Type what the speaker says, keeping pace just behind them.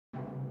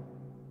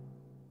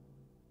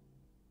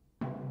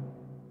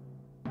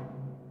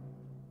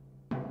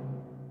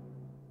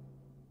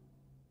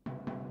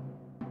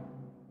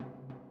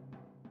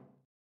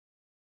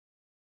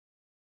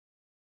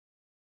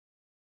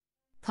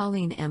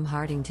Pauline M.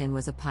 Hartington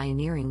was a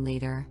pioneering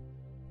leader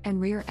and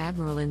Rear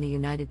Admiral in the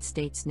United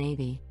States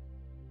Navy.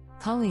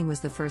 Pauline was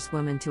the first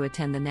woman to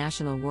attend the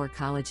National War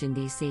College in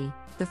D.C.,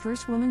 the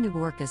first woman to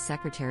work as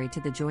secretary to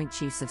the Joint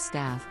Chiefs of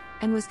Staff,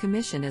 and was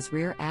commissioned as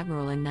Rear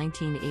Admiral in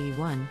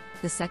 1981,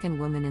 the second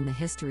woman in the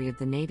history of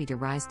the Navy to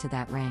rise to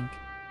that rank.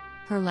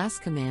 Her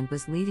last command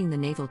was leading the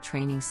Naval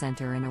Training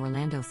Center in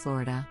Orlando,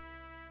 Florida.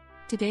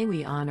 Today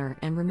we honor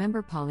and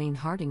remember Pauline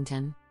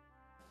Hartington.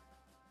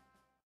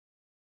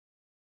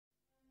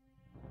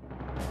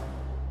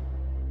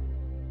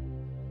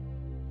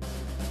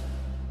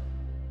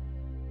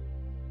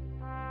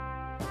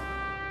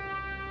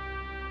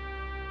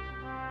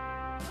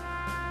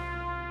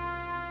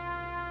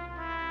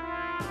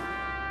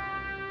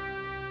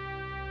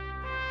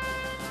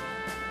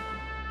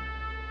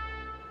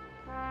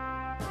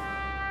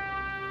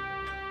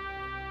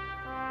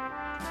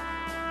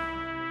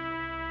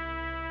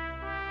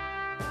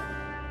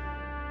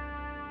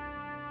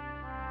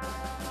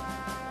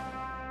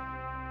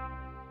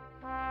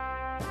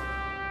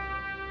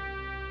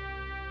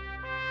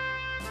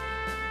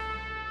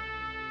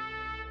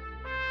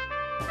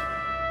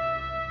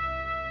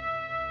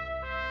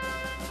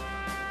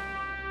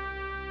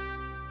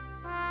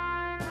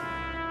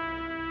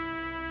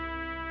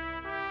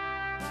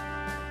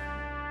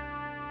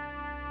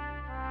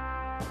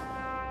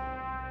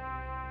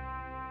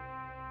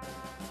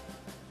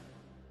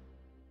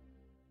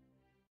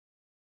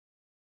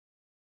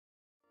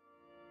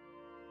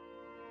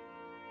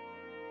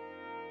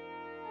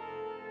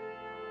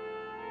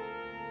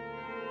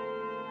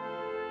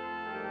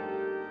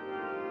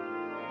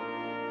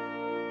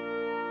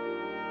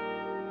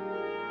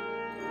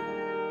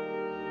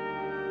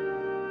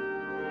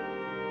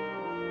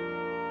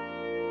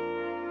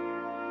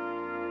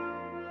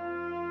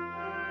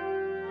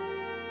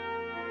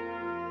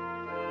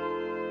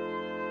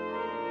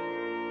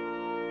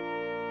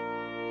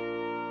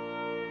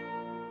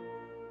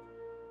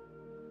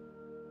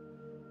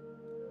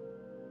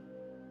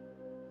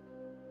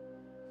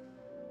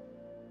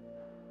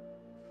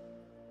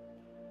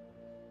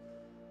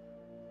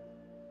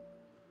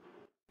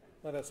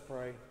 Let us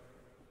pray.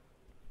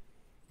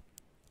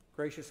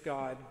 Gracious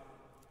God,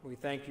 we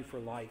thank you for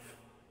life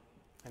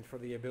and for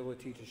the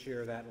ability to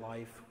share that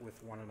life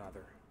with one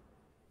another.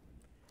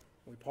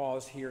 We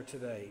pause here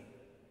today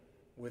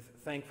with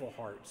thankful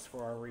hearts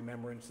for our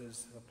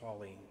remembrances of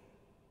Pauline,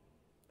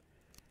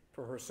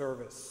 for her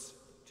service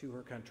to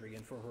her country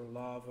and for her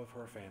love of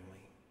her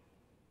family.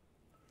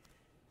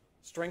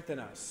 Strengthen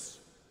us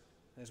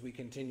as we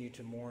continue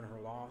to mourn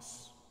her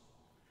loss.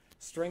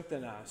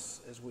 Strengthen us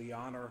as we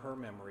honor her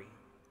memory,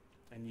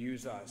 and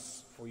use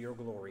us for your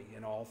glory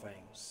in all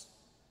things.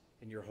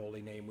 In your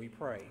holy name we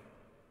pray.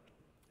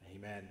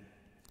 Amen.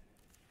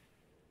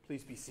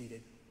 Please be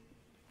seated.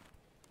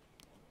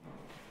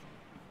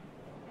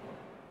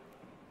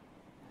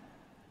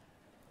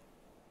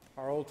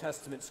 Our Old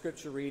Testament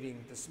scripture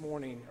reading this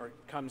morning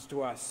comes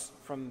to us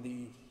from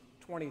the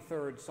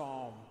 23rd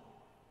Psalm,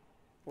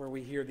 where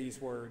we hear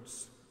these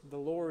words, "The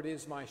Lord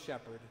is my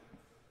shepherd,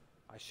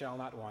 I shall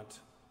not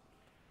want.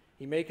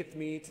 He maketh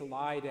me to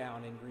lie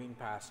down in green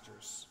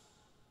pastures.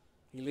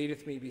 He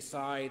leadeth me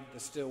beside the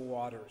still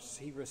waters.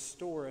 He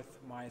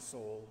restoreth my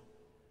soul.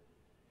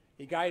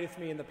 He guideth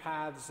me in the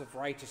paths of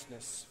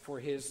righteousness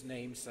for his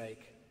name's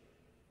sake.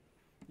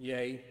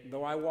 Yea,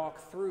 though I walk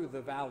through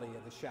the valley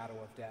of the shadow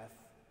of death,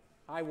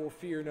 I will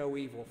fear no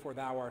evil, for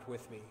thou art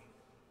with me.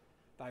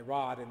 Thy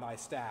rod and thy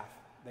staff,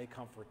 they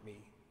comfort me.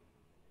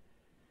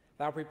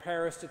 Thou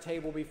preparest a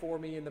table before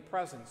me in the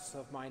presence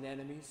of mine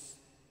enemies.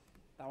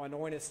 Thou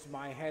anointest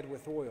my head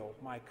with oil,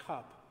 my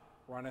cup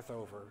runneth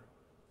over.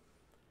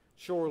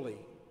 Surely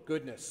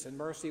goodness and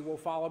mercy will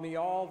follow me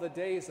all the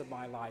days of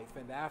my life,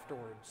 and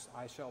afterwards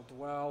I shall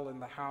dwell in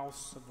the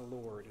house of the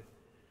Lord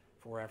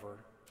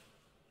forever."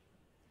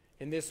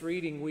 In this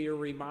reading, we are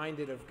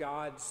reminded of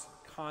God's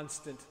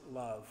constant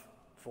love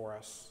for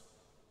us.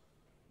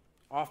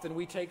 Often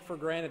we take for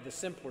granted the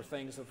simpler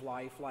things of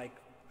life, like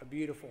a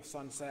beautiful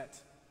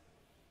sunset,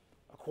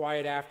 a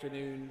quiet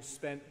afternoon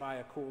spent by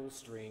a cool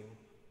stream.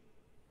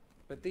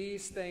 But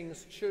these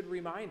things should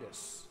remind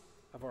us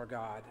of our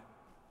God,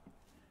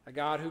 a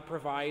God who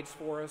provides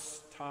for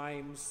us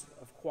times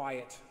of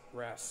quiet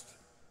rest.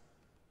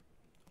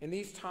 In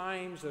these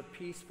times of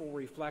peaceful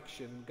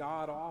reflection,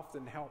 God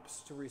often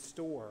helps to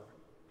restore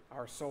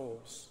our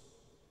souls.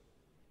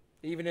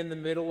 Even in the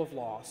middle of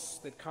loss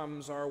that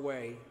comes our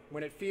way,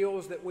 when it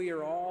feels that we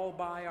are all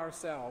by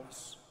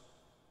ourselves,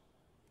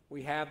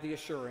 we have the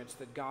assurance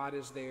that God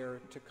is there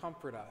to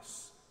comfort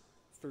us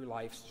through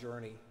life's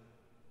journey.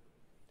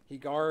 He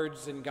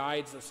guards and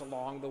guides us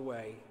along the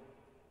way,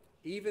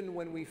 even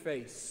when we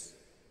face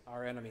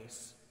our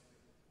enemies.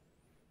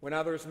 When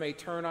others may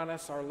turn on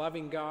us, our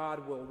loving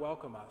God will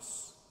welcome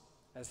us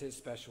as his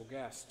special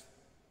guest.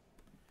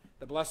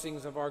 The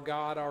blessings of our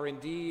God are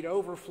indeed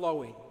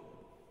overflowing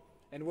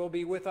and will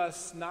be with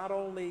us not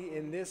only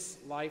in this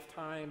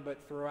lifetime,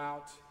 but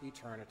throughout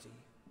eternity.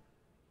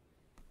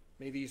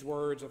 May these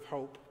words of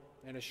hope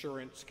and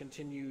assurance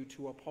continue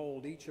to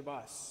uphold each of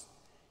us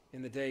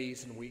in the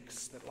days and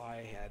weeks that lie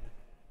ahead.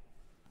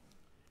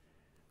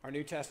 Our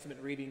New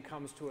Testament reading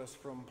comes to us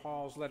from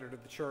Paul's letter to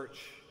the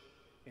church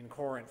in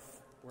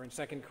Corinth, where in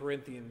 2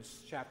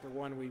 Corinthians chapter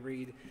 1 we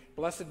read,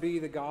 "Blessed be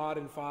the God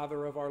and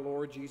Father of our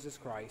Lord Jesus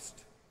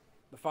Christ,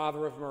 the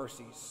Father of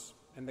mercies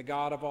and the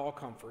God of all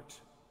comfort,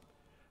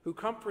 who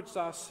comforts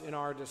us in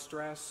our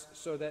distress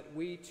so that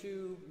we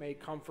too may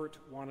comfort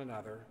one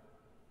another.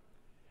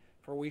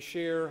 For we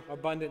share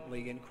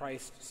abundantly in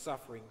Christ's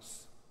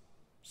sufferings,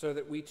 so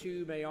that we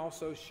too may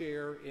also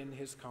share in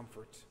his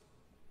comfort.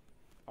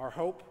 Our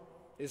hope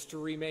is to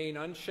remain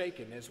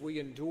unshaken as we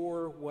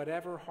endure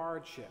whatever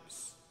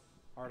hardships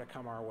are to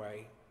come our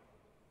way.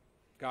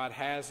 God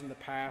has in the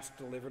past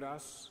delivered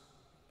us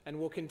and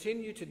will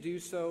continue to do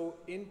so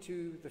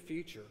into the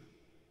future.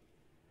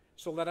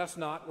 So let us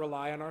not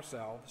rely on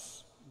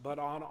ourselves, but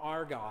on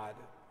our God,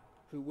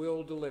 who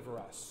will deliver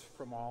us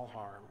from all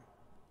harm.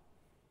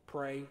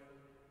 Pray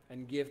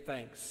and give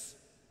thanks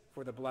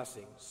for the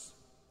blessings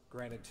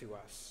granted to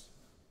us."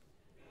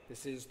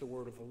 This is the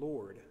word of the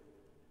Lord.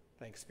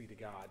 Thanks be to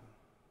God.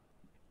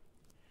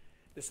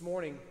 This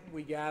morning,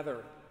 we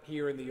gather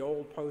here in the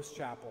old post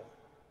chapel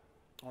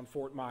on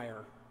Fort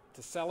Myer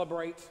to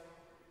celebrate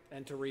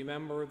and to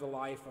remember the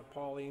life of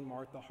Pauline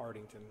Martha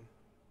Hartington.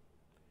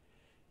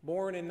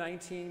 Born in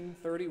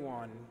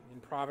 1931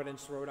 in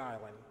Providence, Rhode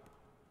Island,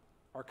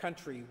 our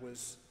country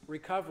was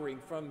recovering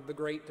from the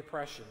Great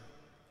Depression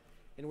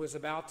and was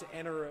about to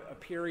enter a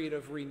period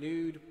of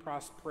renewed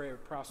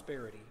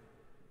prosperity.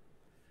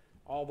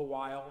 All the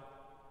while,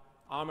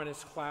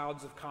 ominous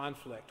clouds of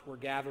conflict were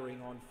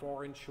gathering on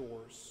foreign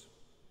shores,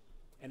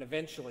 and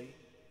eventually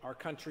our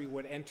country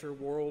would enter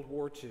World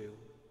War II,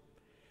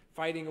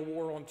 fighting a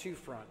war on two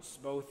fronts,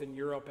 both in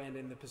Europe and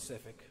in the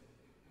Pacific.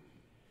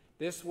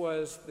 This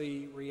was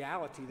the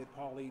reality that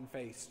Pauline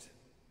faced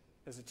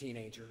as a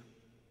teenager.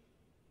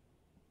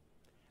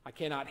 I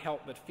cannot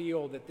help but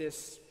feel that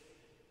this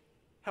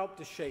helped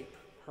to shape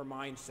her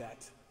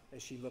mindset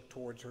as she looked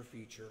towards her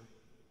future.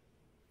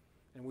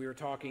 And we were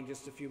talking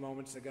just a few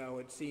moments ago,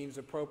 it seems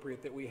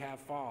appropriate that we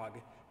have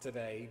fog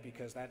today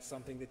because that's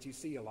something that you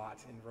see a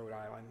lot in Rhode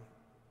Island.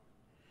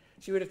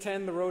 She would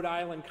attend the Rhode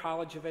Island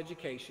College of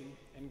Education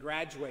and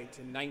graduate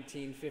in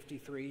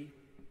 1953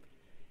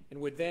 and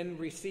would then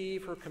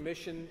receive her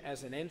commission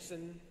as an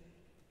ensign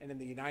and in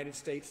the United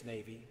States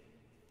Navy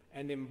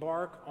and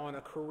embark on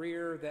a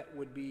career that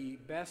would be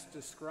best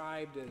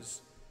described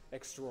as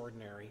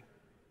extraordinary.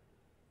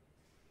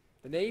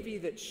 The Navy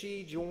that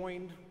she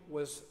joined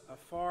was a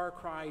far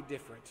cry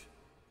different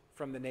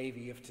from the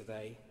Navy of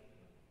today.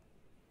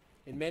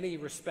 In many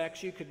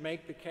respects, you could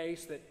make the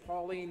case that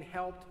Pauline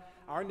helped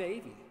our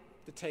Navy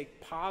to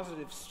take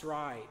positive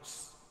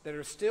strides that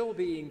are still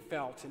being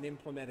felt and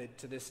implemented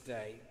to this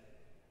day.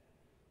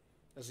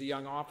 As a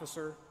young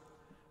officer,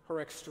 her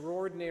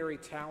extraordinary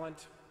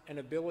talent and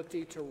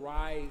ability to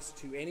rise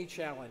to any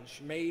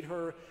challenge made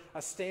her a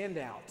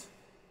standout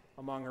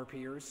among her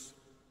peers.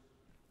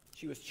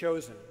 She was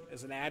chosen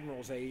as an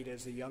admiral's aide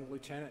as a young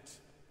lieutenant,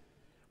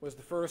 was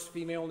the first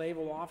female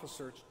naval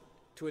officer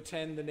to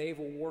attend the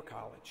Naval War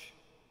College.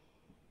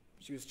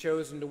 She was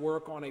chosen to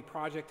work on a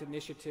project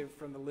initiative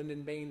from the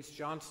Lyndon Baines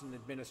Johnson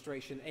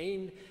administration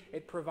aimed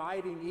at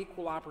providing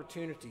equal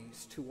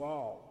opportunities to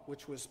all,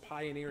 which was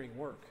pioneering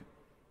work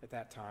at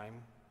that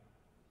time.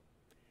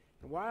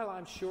 And while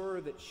I'm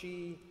sure that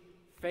she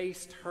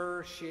faced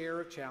her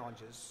share of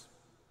challenges,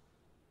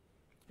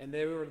 and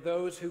there were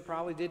those who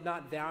probably did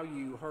not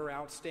value her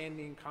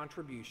outstanding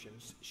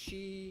contributions,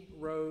 she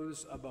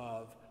rose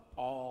above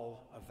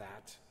all of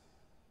that.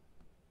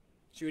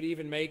 She would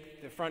even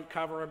make the front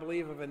cover, I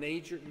believe, of a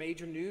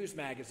major news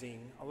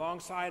magazine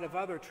alongside of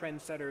other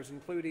trendsetters,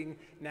 including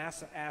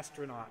NASA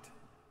astronaut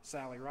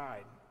Sally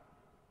Ride.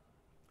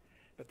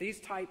 But these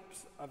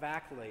types of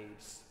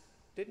accolades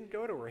didn't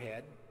go to her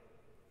head.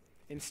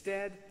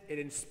 Instead, it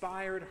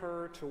inspired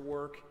her to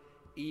work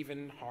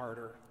even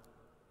harder.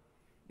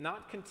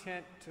 Not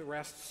content to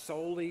rest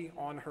solely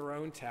on her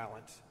own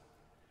talent,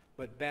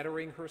 but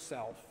bettering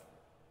herself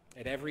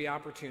at every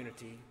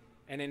opportunity,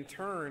 and in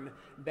turn,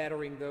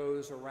 bettering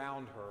those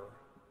around her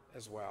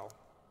as well.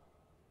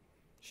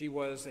 She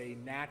was a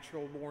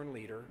natural-born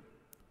leader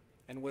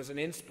and was an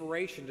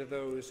inspiration to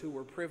those who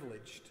were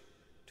privileged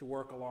to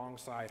work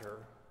alongside her.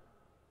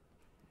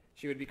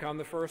 She would become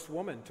the first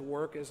woman to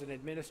work as an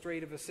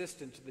administrative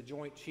assistant to the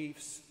Joint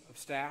Chiefs of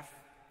Staff,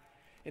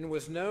 and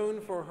was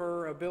known for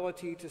her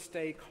ability to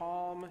stay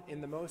calm in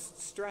the most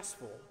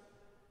stressful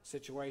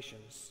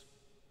situations.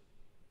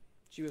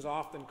 She was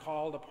often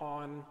called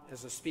upon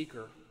as a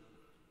speaker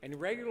and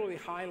regularly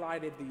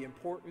highlighted the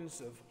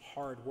importance of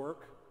hard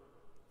work,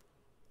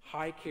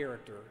 high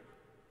character,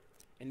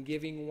 and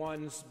giving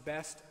one's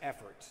best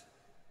effort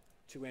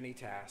to any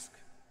task.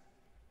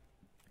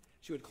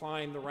 She would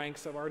climb the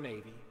ranks of our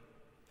Navy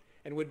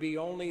and would be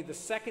only the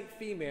second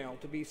female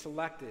to be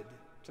selected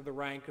to the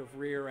rank of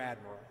Rear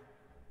Admiral.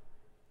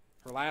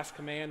 Her last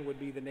command would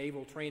be the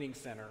Naval Training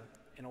Center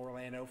in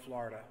Orlando,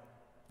 Florida.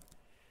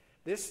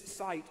 This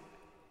site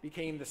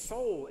became the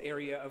sole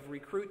area of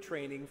recruit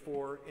training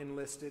for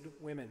enlisted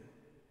women.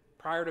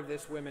 Prior to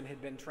this, women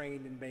had been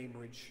trained in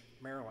Bainbridge,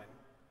 Maryland.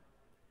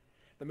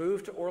 The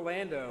move to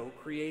Orlando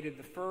created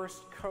the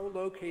first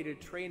co-located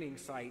training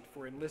site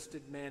for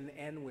enlisted men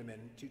and women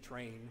to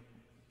train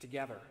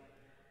together.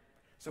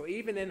 So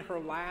even in her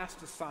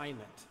last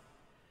assignment,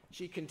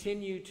 she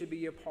continued to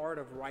be a part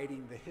of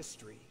writing the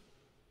history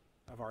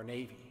of our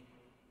Navy.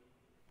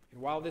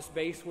 And while this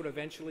base would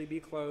eventually be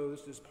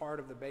closed as part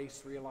of the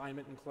base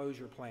realignment and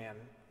closure plan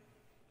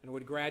and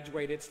would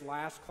graduate its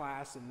last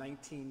class in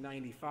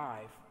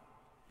 1995,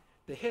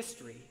 the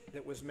history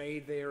that was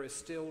made there is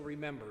still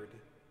remembered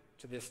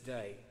to this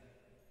day.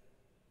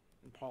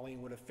 And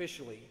Pauline would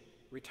officially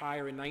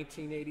retire in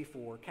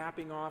 1984,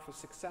 capping off a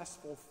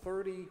successful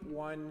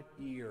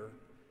 31-year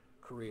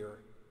career.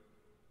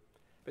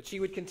 But she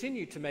would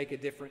continue to make a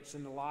difference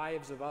in the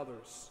lives of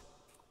others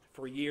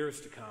for years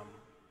to come.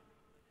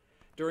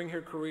 During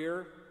her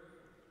career,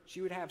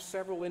 she would have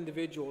several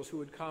individuals who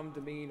would come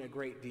to mean a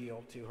great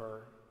deal to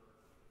her.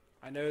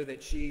 I know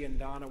that she and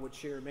Donna would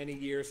share many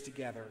years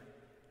together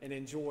and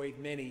enjoyed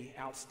many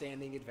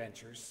outstanding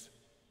adventures.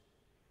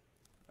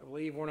 I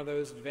believe one of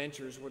those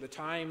adventures were the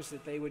times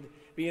that they would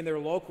be in their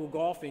local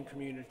golfing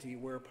community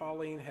where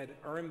Pauline had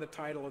earned the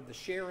title of the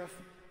Sheriff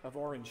of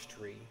Orange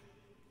Tree.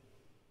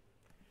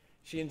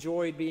 She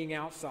enjoyed being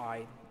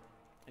outside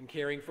and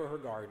caring for her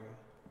garden.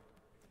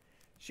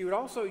 She would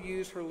also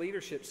use her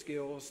leadership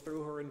skills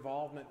through her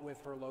involvement with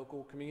her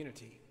local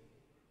community.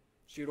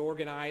 She would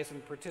organize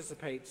and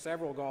participate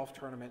several golf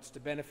tournaments to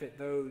benefit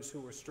those who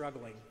were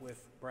struggling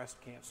with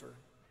breast cancer.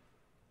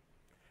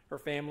 Her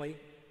family,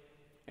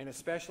 and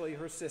especially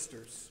her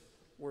sisters,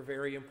 were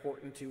very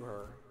important to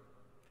her.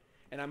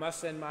 And I must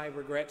send my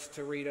regrets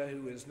to Rita,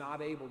 who is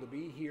not able to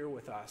be here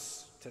with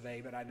us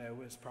today, but I know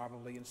is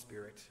probably in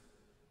spirit.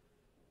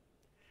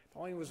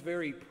 Pauline was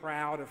very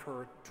proud of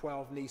her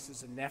 12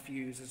 nieces and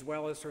nephews, as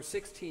well as her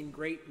 16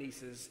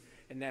 great-nieces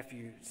and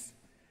nephews,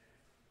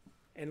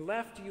 and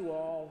left you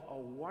all a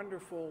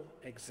wonderful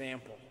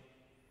example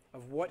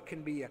of what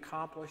can be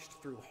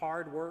accomplished through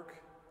hard work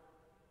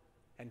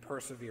and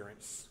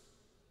perseverance.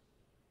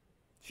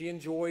 She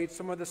enjoyed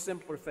some of the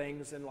simpler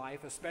things in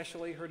life,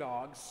 especially her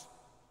dogs,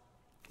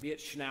 be it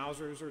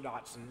Schnauzers or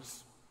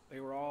Dachshunds. They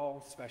were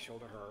all special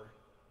to her.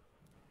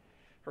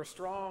 Her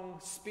strong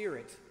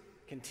spirit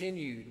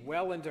continued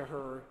well into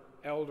her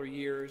elder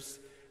years,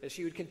 as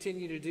she would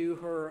continue to do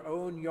her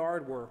own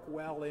yard work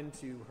well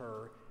into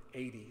her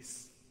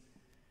 80s.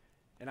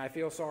 And I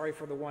feel sorry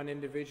for the one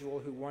individual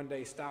who one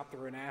day stopped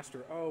her and asked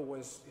her,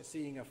 was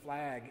seeing a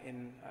flag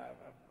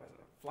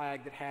a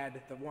flag that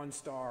had the 1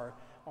 star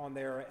on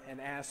there,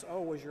 and asked,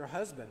 was your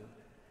husband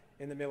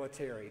in the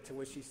military? To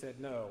which she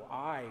said, no,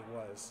 I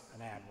was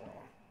an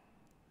admiral.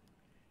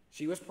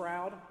 She was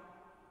proud,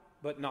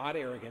 but not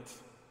arrogant,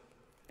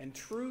 and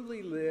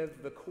truly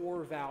lived the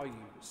core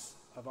values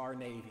of our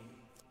Navy: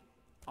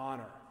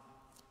 honor,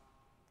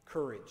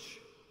 courage,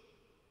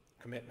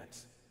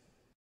 commitment.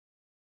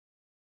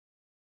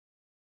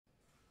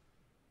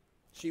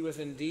 She was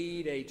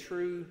indeed a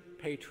true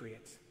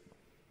patriot,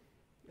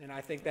 and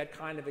I think that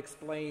kind of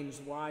explains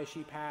why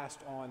she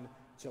passed on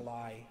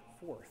July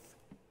 4th.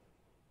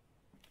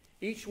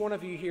 Each one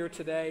of you here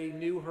today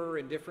knew her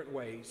in different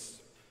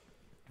ways,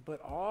 but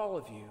all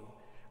of you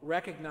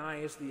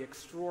recognize the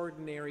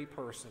extraordinary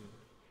person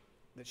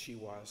that she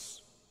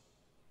was.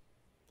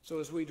 So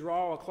as we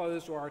draw a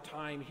close to our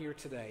time here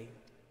today,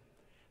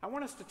 I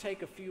want us to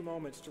take a few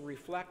moments to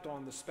reflect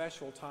on the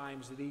special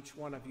times that each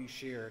one of you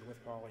shared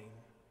with Pauline.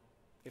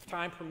 If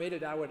time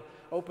permitted, I would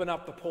open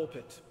up the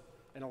pulpit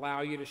and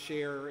allow you to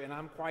share, and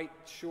I'm quite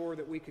sure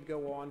that we could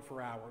go on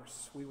for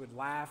hours. We would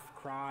laugh,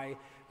 cry,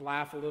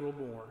 laugh a little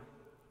more.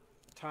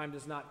 Time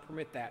does not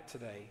permit that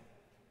today.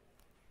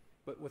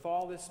 But with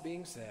all this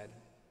being said,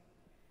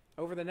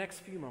 over the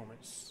next few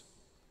moments,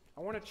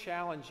 I want to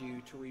challenge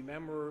you to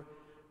remember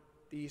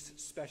these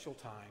special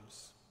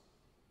times,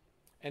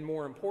 and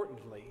more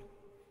importantly,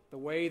 the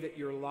way that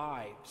your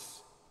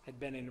lives had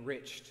been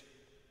enriched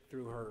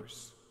through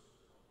hers.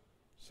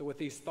 So with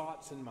these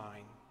thoughts in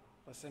mind,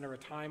 let's enter a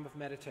time of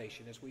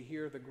meditation as we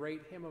hear the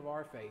great hymn of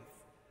our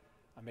faith,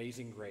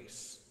 Amazing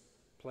Grace,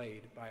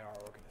 played by our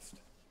organist.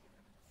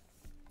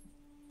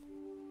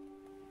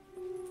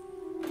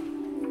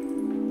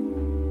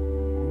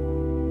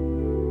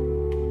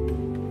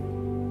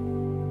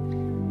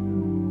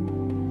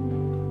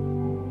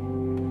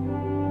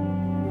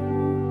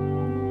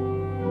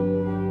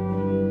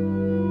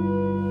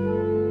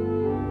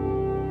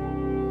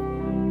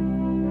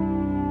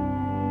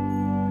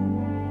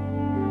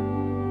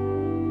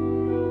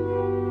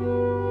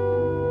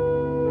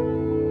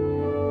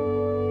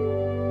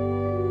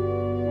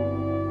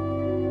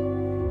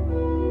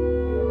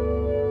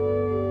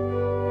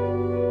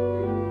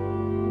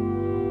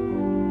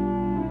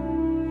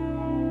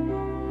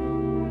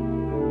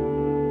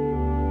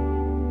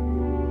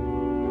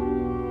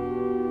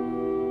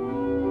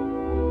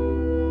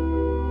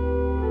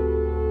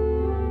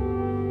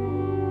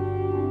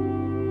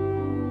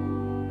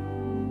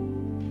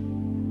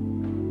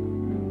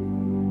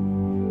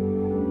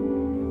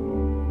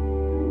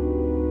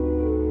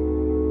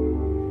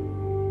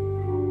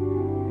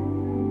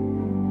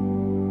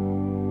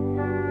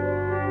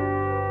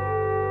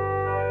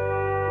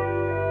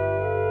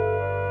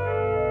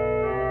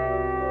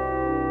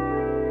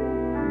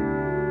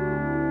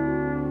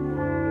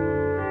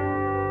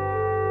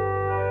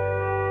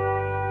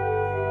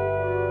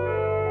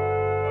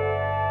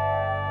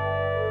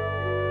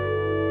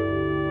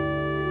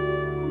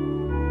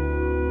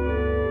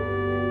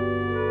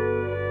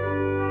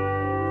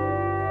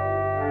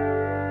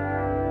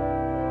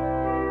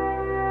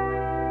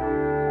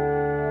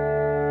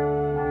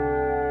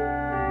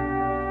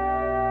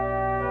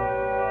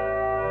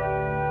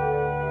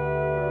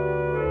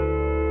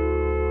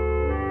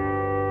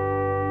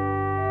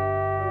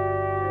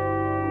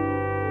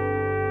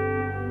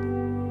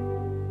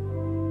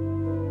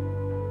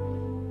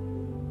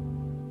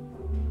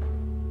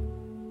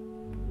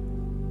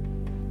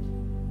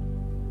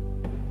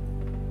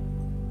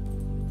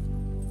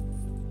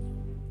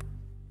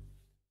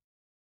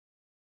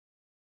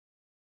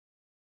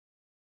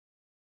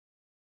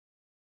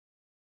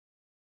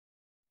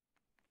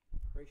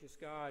 Gracious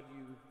God,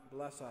 you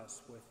bless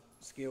us with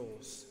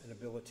skills and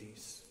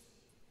abilities,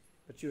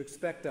 but you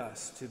expect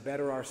us to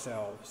better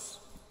ourselves.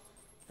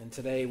 And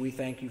today we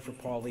thank you for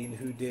Pauline,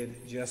 who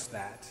did just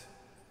that,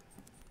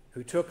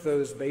 who took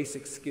those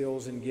basic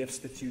skills and gifts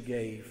that you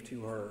gave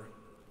to her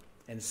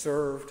and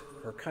served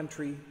her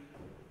country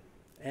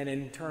and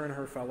in turn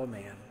her fellow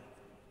man.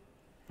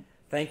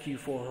 Thank you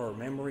for her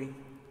memory.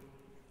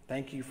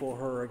 Thank you for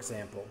her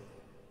example.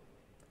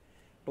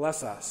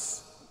 Bless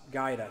us,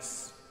 guide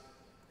us,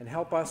 and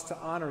help us to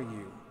honor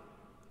you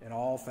in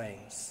all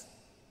things.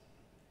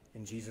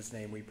 In Jesus'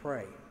 name we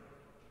pray.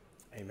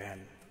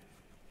 Amen.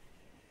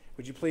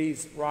 Would you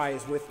please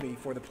rise with me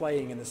for the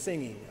playing and the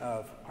singing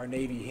of our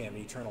Navy hymn,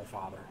 Eternal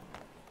Father.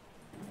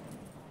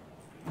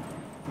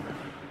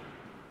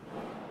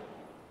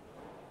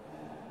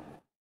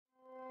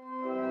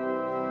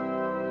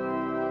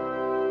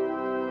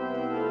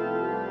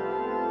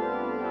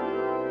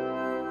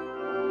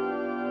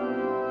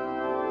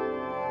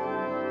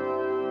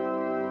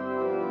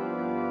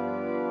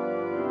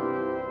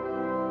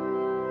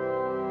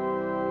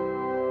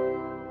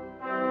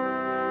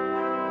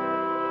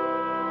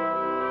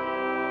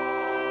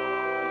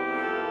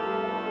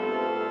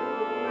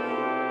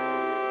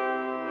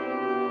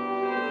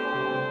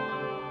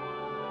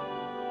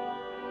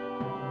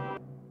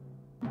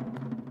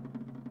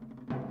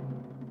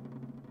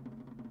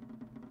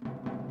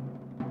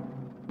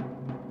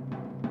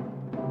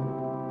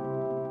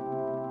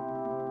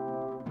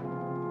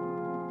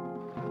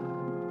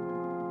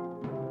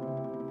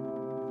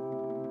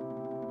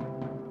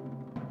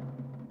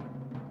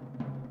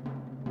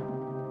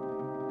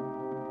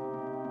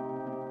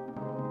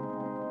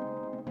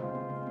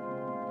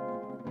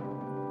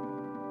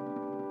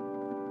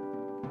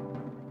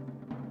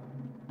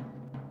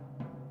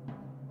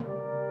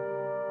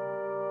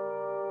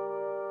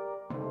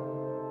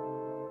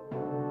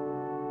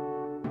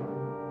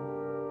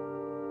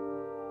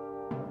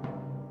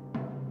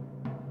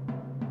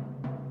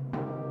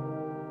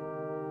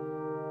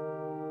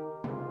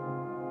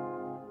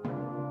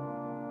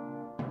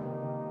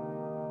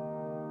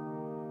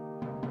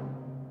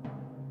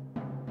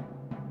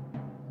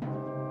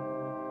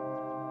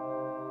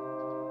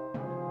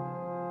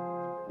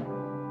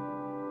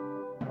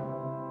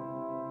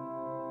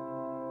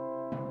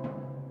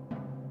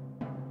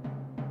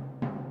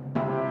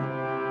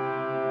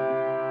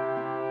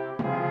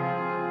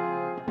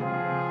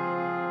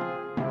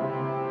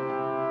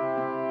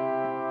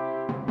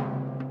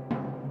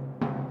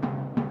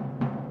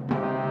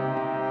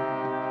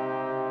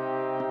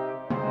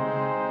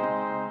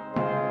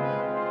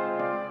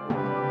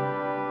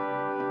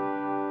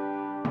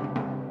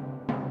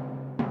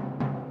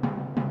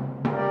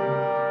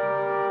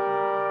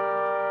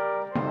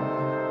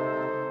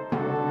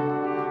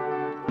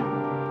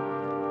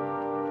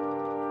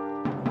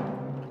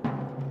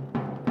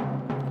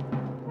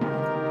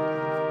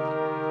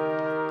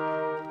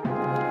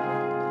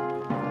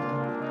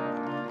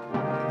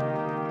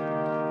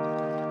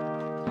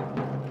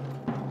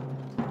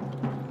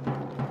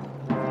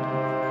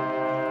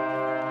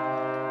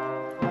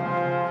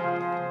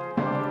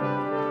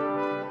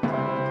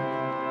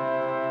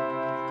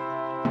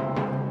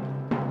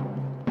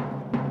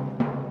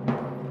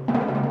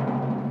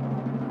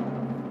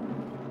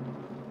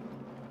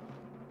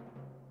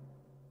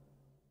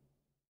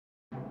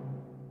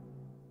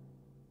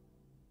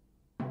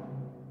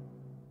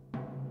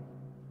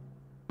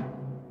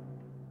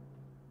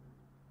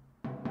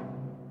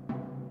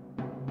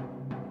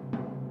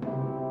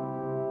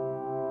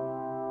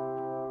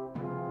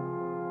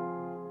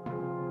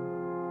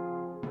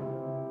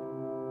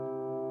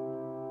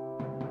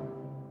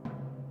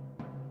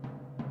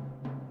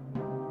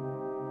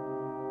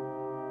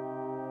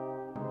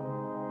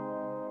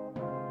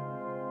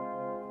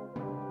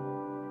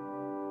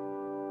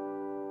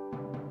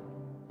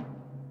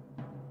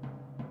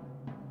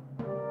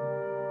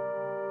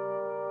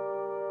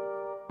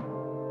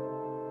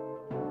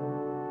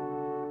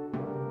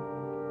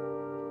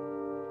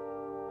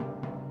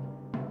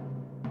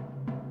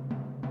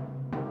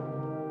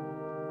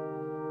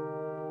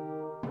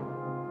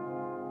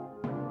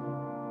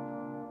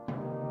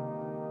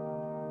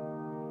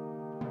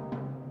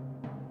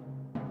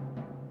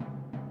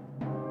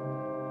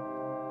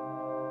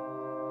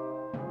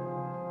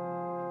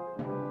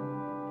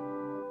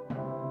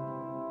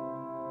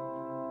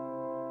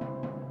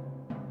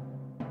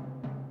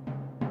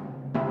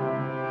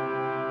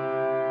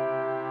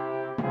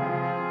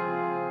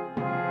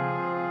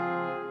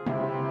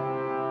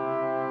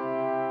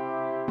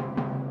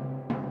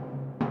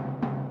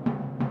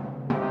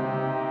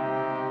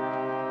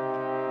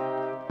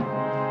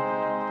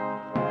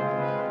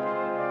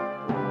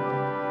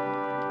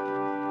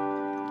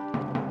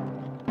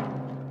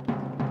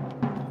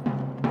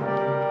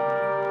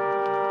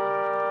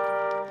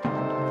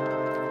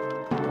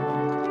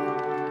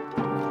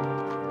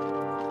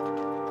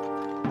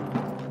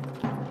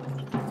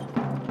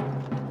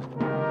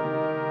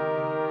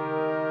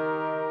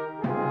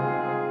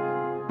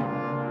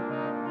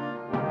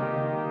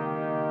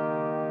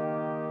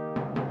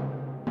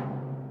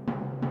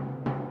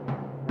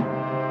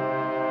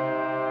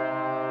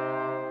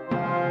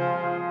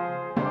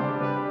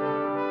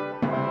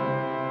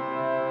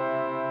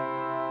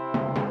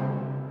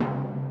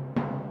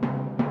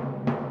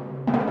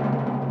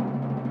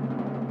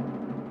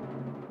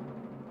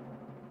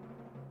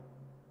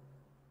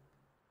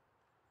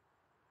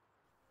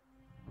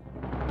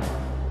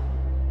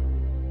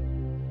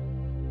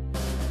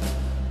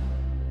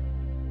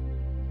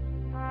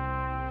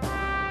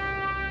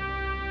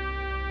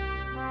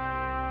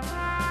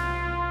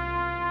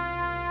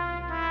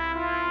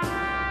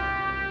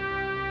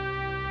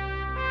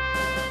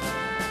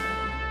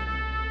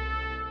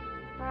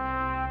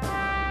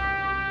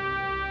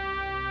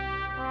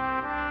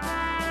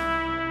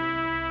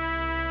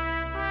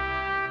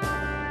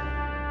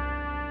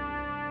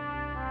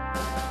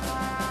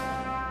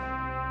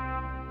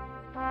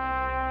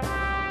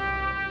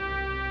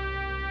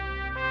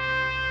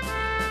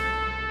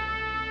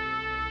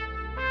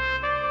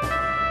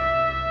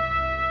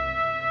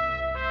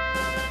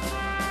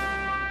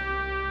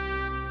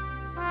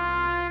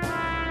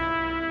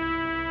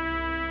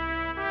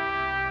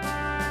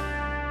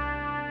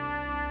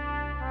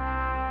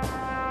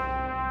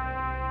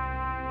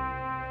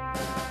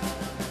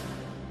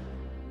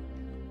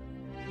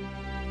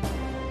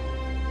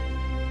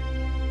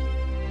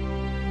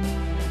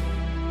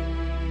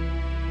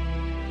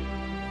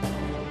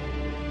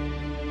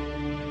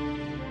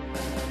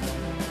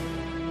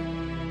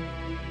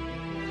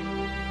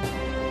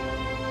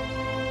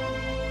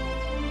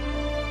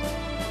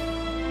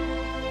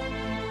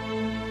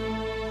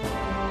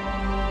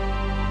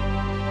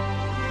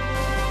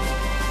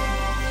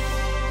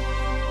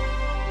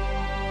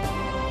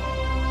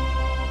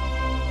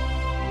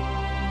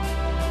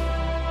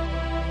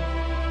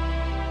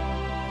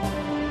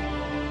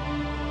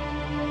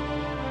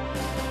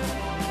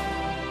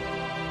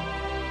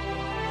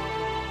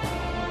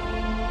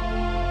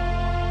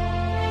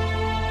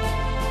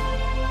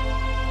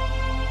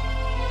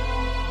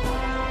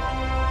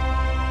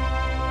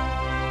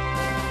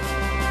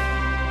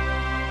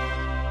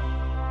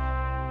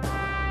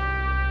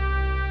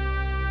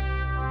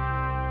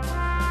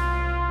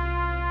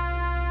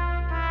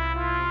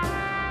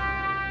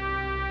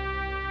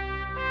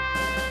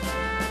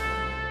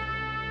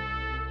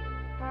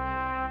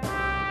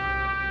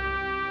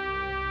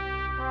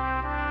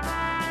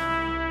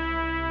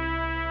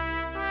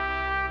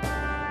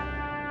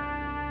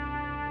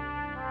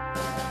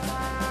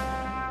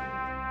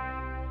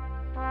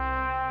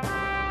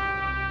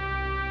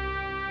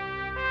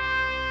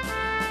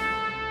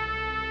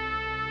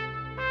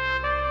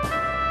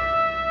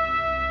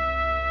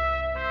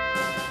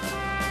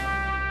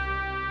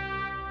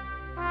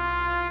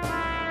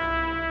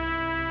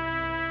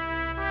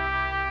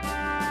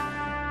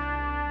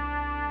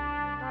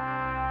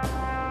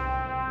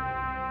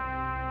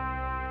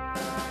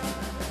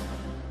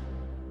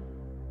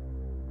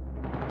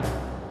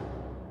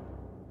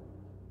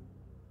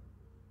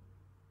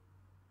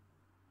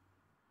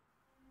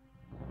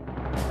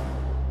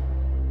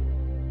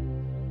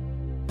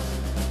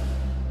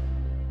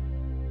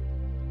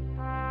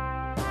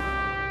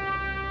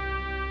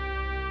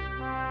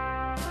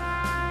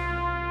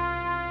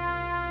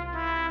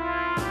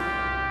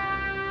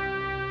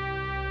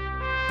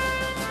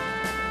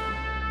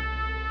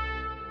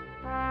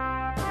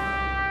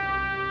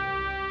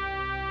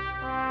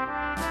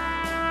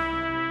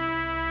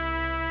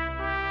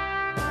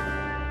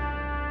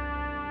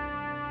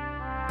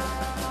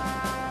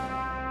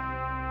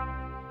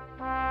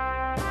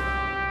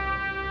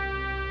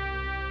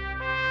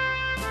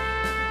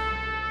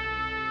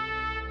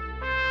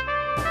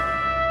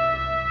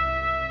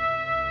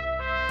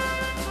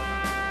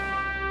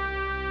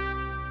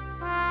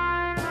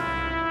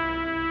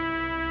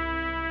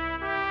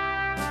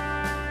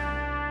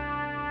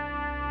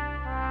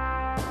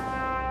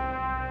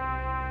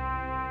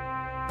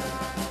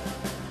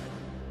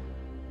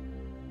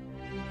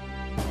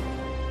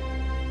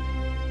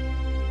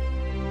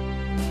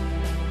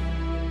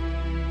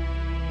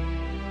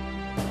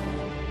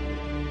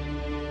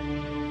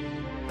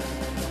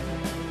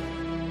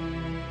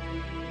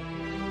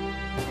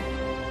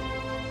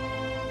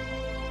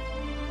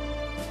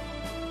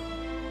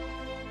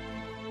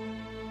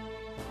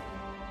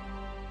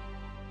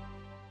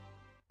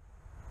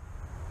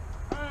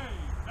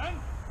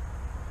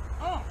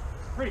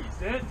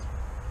 Present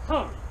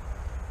hurry.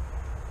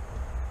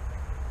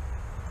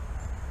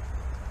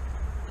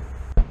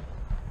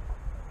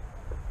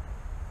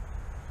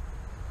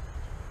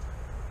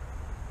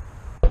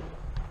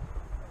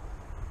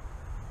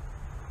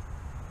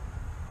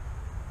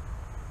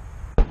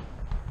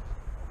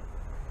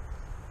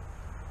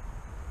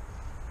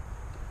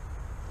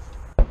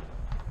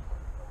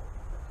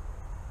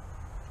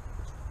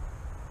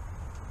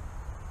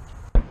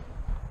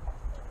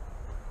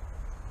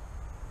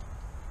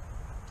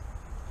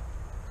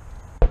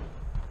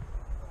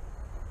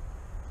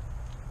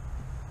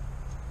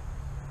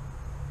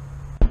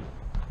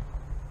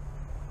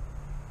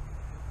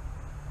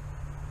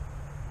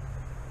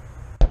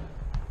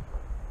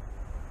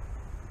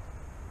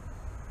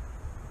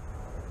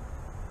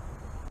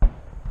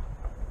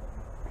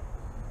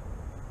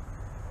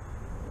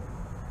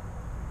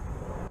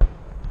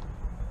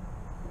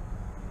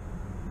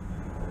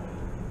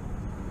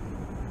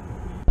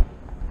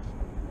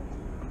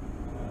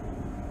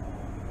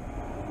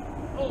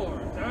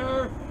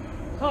 Order,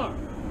 hurry.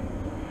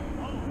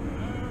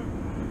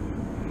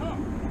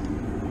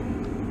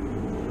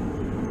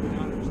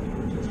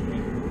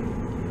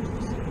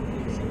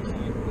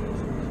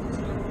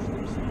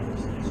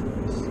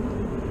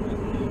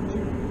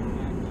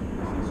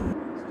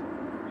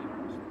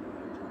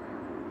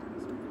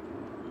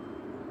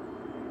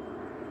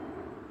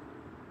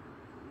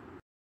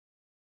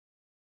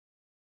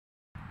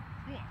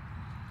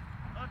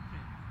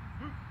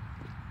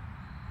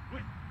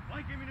 With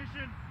blank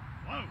ammunition,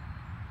 low.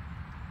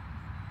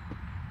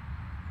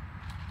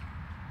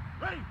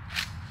 Ready!